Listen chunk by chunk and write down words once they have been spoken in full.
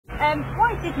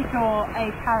Why did you draw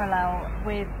a parallel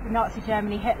with Nazi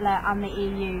Germany, Hitler and the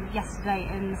EU yesterday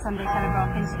in the Sunday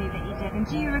Telegraph interview that you did? And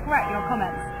do you regret your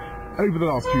comments? Over the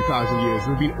last 2,000 years,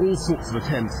 there have been all sorts of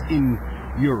attempts in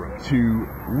Europe to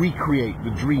recreate the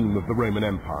dream of the Roman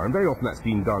Empire, and very often that's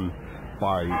been done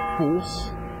by force.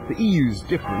 The EU's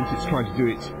different, it's trying to do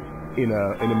it in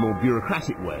a more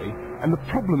bureaucratic way, and the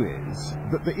problem is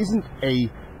that there isn't a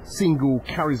single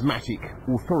charismatic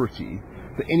authority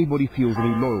that anybody feels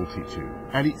any loyalty to,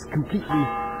 and it's completely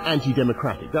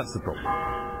anti-democratic. That's the problem.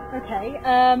 Okay,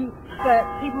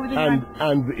 but people within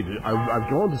I've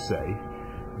gone on to say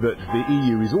that the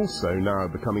EU is also now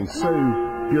becoming so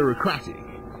bureaucratic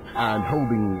and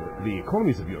holding the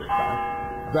economies of Europe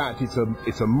back that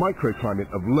it's a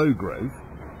microclimate of low growth.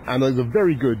 And there's a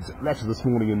very good letter this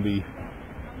morning in the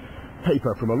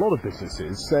paper from a lot of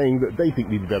businesses saying that they think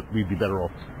we'd be better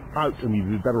off out and we'd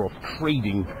be better off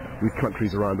trading with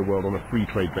countries around the world on a free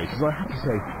trade basis. And I have to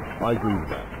say, I agree with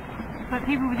that. But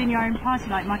people within your own party,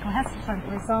 like Michael Heseltine,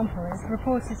 for example, has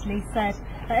reportedly said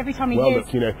that every time he hears...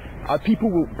 Well, look, people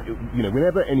will,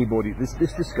 whenever anybody... This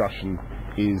discussion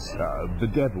is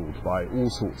bedeviled by all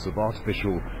sorts of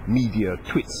artificial media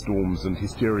twit storms and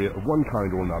hysteria of one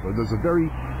kind or another. There's a very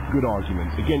good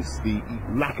argument against the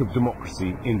lack of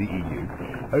democracy in the EU.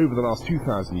 Over the last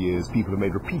 2,000 years, people have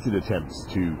made repeated attempts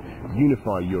to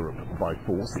unify Europe by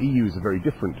force. The EU is a very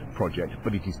different project,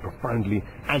 but it is profoundly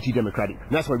anti-democratic.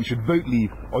 And that's why we should vote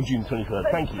leave on June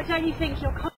 23rd. Thank you. But don't you think you're...